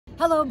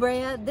Hello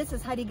Brea, this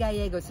is Heidi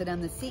Gallegos and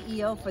I'm the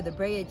CEO for the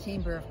Brea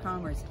Chamber of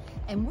Commerce.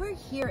 And we're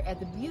here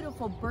at the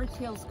beautiful Birch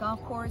Hills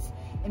Golf Course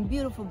in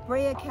beautiful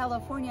Brea,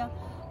 California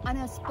on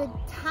a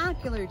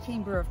spectacular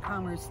Chamber of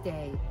Commerce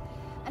day.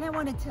 And I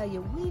want to tell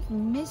you, we've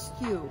missed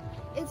you.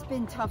 It's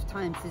been tough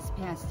times this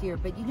past year,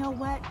 but you know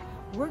what?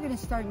 We're going to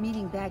start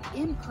meeting back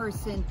in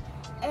person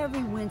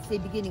every Wednesday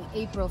beginning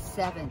April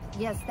 7th.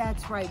 Yes,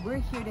 that's right. We're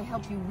here to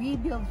help you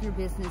rebuild your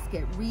business,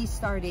 get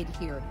restarted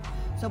here.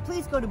 So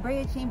please go to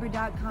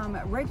BreaChamber.com,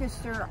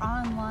 register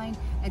online,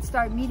 and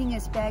start meeting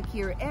us back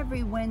here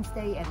every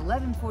Wednesday at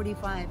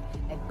 11:45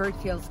 at Birch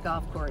Hills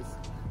Golf Course.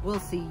 We'll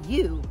see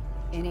you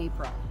in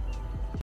April.